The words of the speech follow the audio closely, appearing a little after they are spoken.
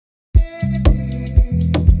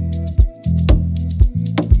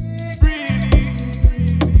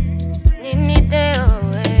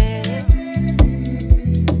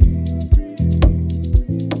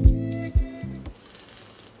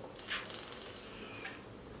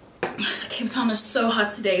So Cape Town is so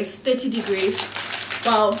hot today. It's 30 degrees.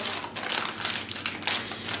 Well,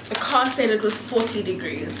 the car said it was 40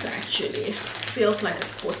 degrees actually. Feels like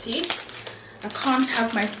it's 40. I can't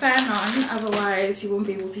have my fan on, otherwise you won't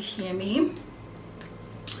be able to hear me.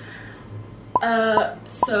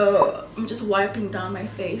 So I'm just wiping down my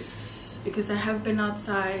face because I have been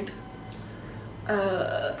outside.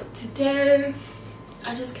 Today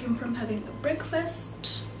I just came from having a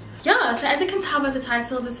breakfast. Yeah, so as you can tell by the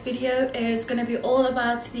title, this video is going to be all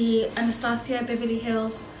about the Anastasia Beverly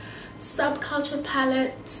Hills Subculture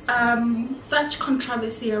palette. Such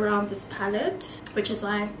controversy around this palette, which is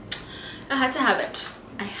why I had to have it.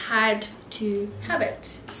 I had to have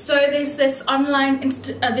it. So there's this online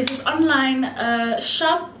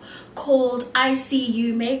shop called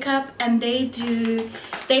ICU Makeup, and they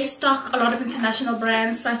stock a lot of international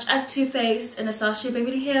brands such as Too Faced, Anastasia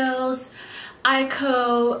Beverly Hills,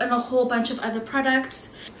 Ico, and a whole bunch of other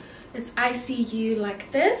products. It's ICU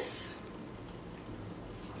like this.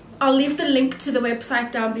 I'll leave the link to the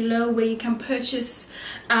website down below where you can purchase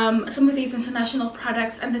some of these international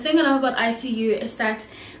products. And the thing I love about ICU is that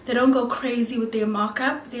they don't go crazy with their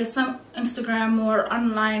markup. There are some Instagram or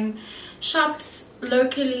online shops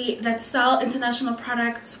locally that sell international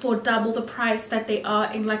products for double the price that they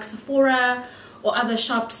are in like Sephora or other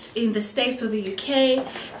shops in the States or the UK.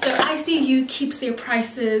 So ICU keeps their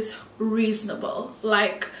prices reasonable.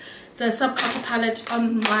 Like the Subculture palette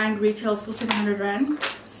online retails for 700 Rand.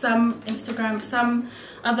 Some Instagram, some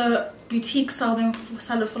other boutiques sell it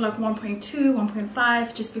for like 1.2,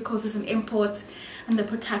 1.5 just because it's an import and they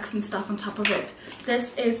put tax and stuff on top of it.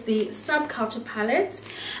 This is the Subculture palette,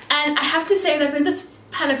 and I have to say that when this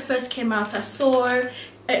palette first came out, I saw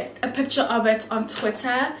a picture of it on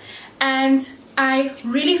Twitter, and I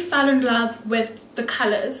really fell in love with the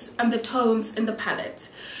colors and the tones in the palette.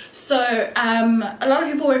 So a lot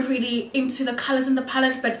of people weren't really into the colors in the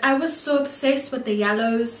palette, but I was so obsessed with the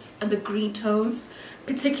yellows and the green tones,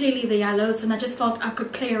 particularly the yellows, and I just felt I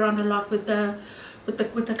could play around a lot with the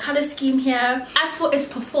color scheme here. As for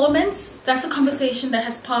its performance, that's the conversation that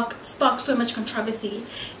has sparked so much controversy.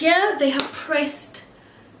 Here they have pressed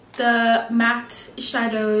the matte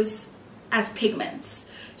shadows as pigments,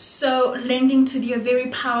 so lending to the very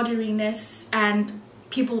powderiness, and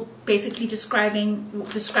people basically describing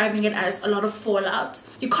it as a lot of fallout.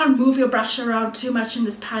 You can't move your brush around too much in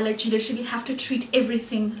this palette. You literally have to treat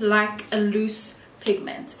everything like a loose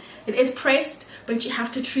pigment. It is pressed, but you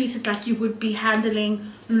have to treat it like you would be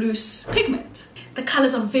handling loose pigment. The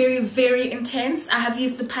colors are very, very intense. I have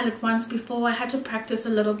used the palette once before. I had to practice a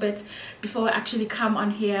little bit before I actually come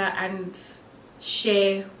on here and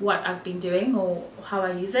share what I've been doing or how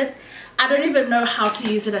I use it. I don't even know how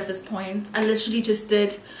to use it at this point. I literally just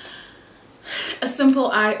did a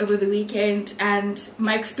simple eye over the weekend, and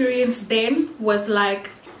my experience then was like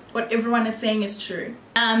what everyone is saying is true.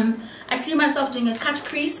 I see myself doing a cut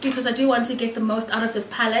crease because I do want to get the most out of this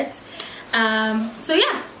palette. So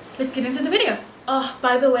yeah, let's get into the video. Oh,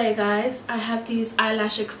 by the way guys, I have these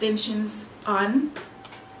eyelash extensions on.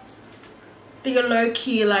 They are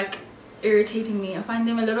low-key like irritating me. I find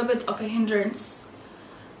them a little bit of a hindrance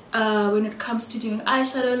when it comes to doing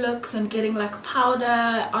eyeshadow looks and getting like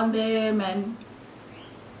powder on them and,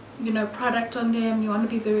 you know, product on them. You want to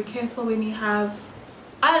be very careful when you have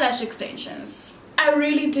eyelash extensions. I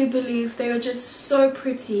really do believe they are just so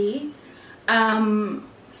pretty. Yeah,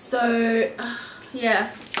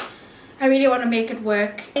 I really want to make it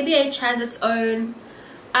work. ABH has its own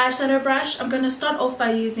eyeshadow brush. I'm going to start off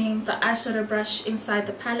by using the eyeshadow brush inside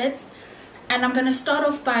the palette, and I'm going to start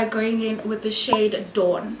off by going in with the shade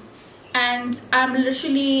Dawn. And I'm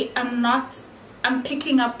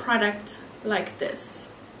picking up product like this.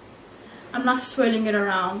 I'm not swirling it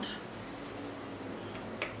around.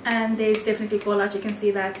 And there's definitely fallout, you can see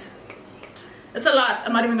that. It's a lot,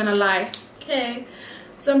 I'm not even gonna lie. Okay,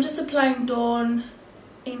 so I'm just applying Dawn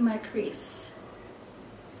in my crease.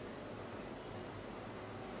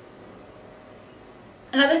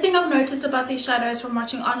 Another thing I've noticed about these shadows from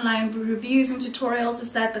watching online reviews and tutorials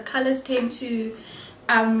is that the colors tend to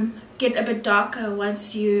get a bit darker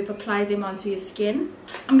once you've applied them onto your skin.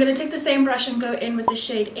 I'm going to take the same brush and go in with the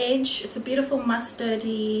shade Edge. It's a beautiful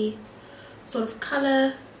mustardy sort of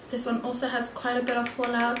color. This one also has quite a bit of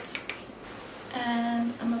fallout.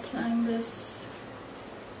 And I'm applying this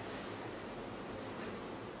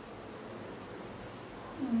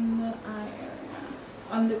in the eye area,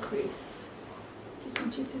 on the crease. Just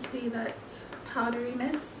want you to see that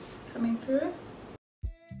powderiness coming through.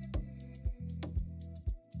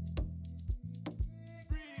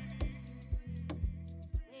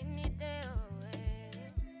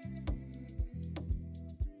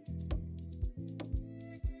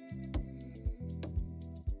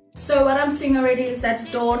 So what I'm seeing already is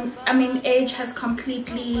that age has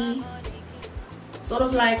completely sort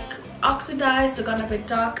of like oxidized or gone a bit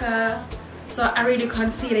darker, so I really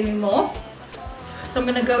can't see it anymore. So I'm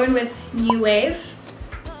gonna go in with New Wave.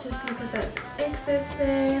 Just look at that excess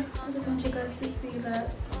there. I just want you guys to see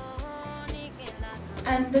that.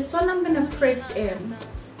 And this one I'm gonna press in.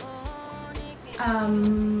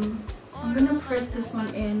 I'm gonna press this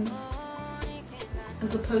one in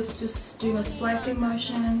as opposed to doing a swiping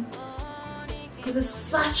motion, because it's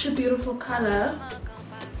such a beautiful color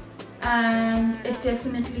and it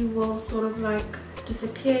definitely will sort of like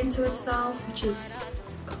disappear into itself, which is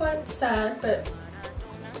quite sad. But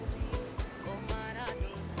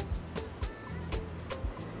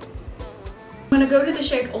I'm gonna go to the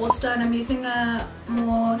shade All Star, and I'm using a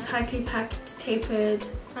more tightly packed tapered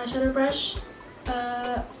eyeshadow brush,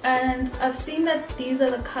 and I've seen that these are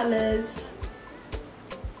the colors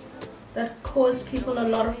that cause people a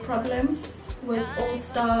lot of problems with All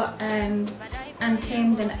Star and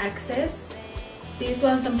Untamed and Access. These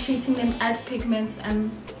ones I'm treating them as pigments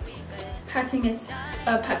and packing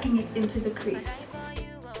it into the crease.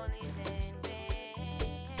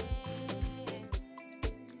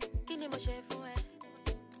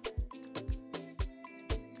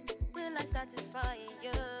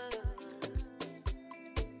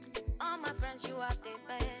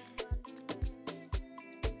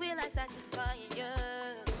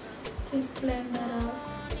 Just blend that out.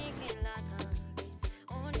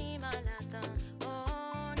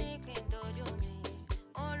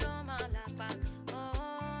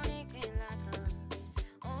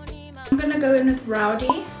 I'm gonna go in with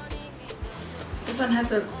Rowdy. This one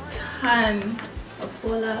has a ton of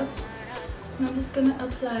fallout, and I'm just gonna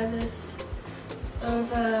apply this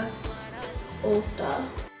over All Star.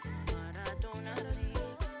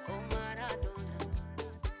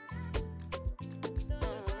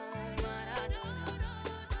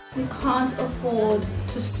 You can't afford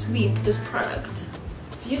to sweep this product.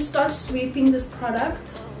 If you start sweeping this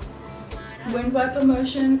product, wind wiper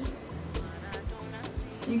motions,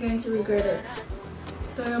 you're going to regret it.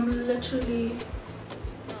 So I'm literally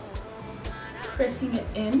pressing it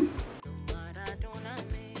in.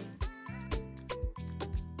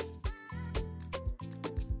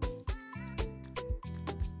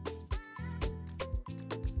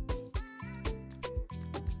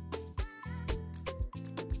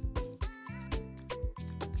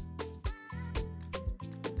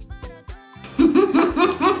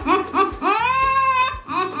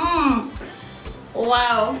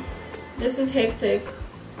 Wow, this is hectic.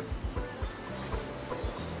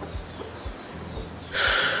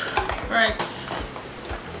 Right,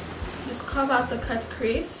 just carve out the cut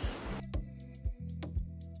crease.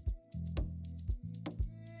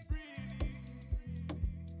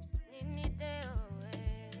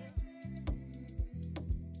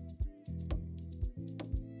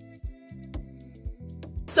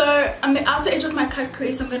 So on the outer edge of my cut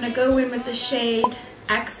crease, I'm going to go in with the shade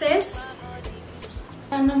Access.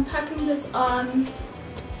 And I'm packing this on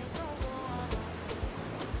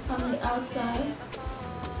the outside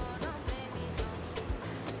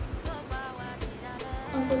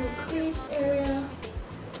of the crease area.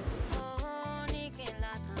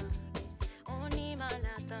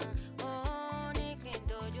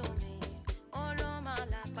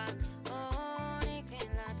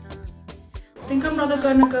 I think I'm rather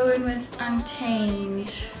gonna go in with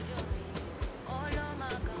Untamed.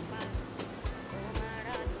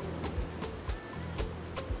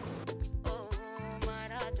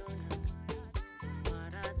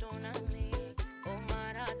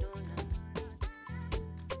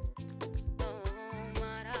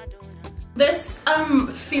 This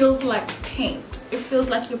feels like paint. It feels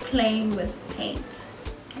like you're playing with paint.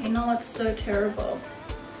 You know what's so terrible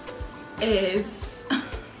is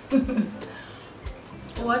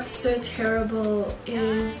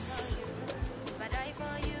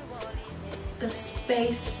the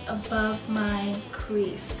space above my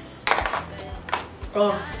crease.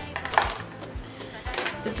 Oh,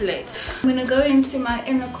 it's late. I'm gonna go into my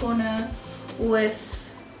inner corner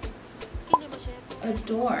with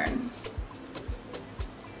Adorn.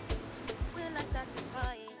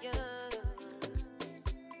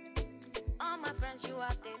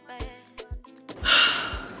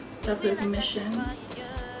 That was a mission.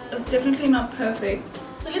 It's definitely not perfect.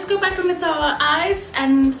 So let's go back in with our eyes,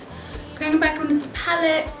 and going back on the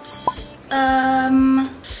palette.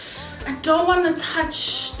 I don't want to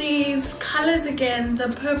touch these colors again, the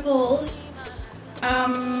purples.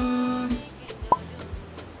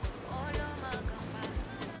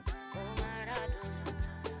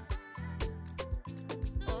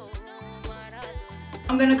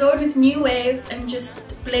 I'm gonna go in with New Wave and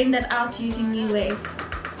just blend that out using New Wave.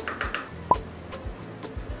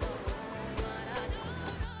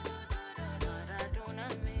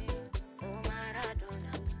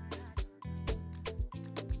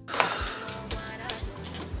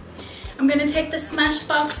 I'm gonna take the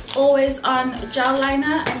Smashbox Always On gel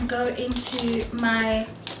liner and go into my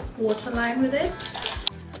waterline with it.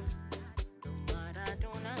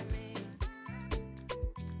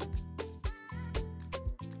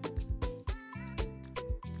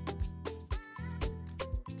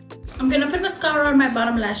 I'm gonna put mascara on my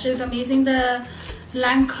bottom lashes. I'm using the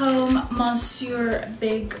Lancome Monsieur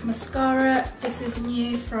Big Mascara. This is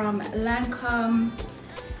new from Lancome.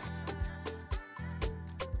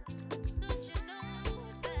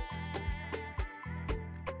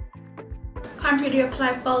 Can't really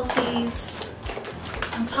apply falsies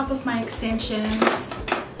on top of my extensions,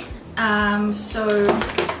 so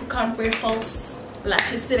we can't wear false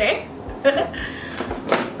lashes today.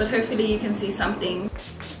 But hopefully you can see something.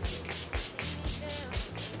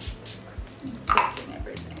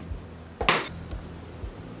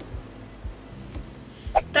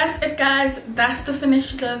 That's it, guys. That's the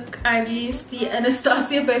finished look. I used the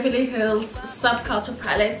Anastasia Beverly Hills Subculture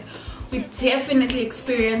palette. We definitely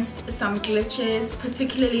experienced some glitches,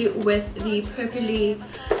 particularly with the purpley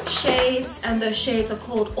shades, and those shades are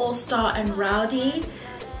called All Star and Rowdy.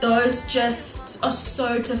 Those just are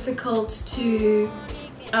so difficult to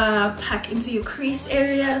pack into your crease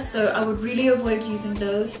area, so I would really avoid using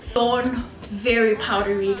those. Dawn, very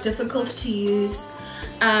powdery, difficult to use.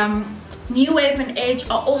 New Wave and Edge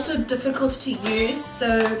are also difficult to use,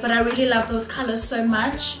 but I really love those colors so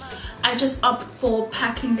much. I just opt for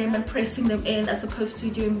packing them and pressing them in as opposed to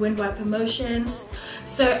doing wind wiper motions.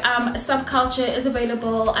 So Subculture is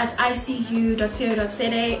available at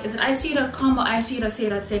icu.co.za. Is it icu.com or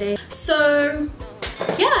icu.co.za? So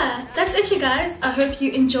yeah, that's it, you guys. I hope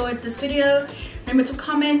you enjoyed this video. Remember to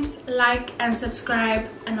comment, like and subscribe,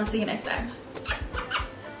 and I'll see you next time.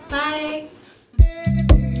 Bye.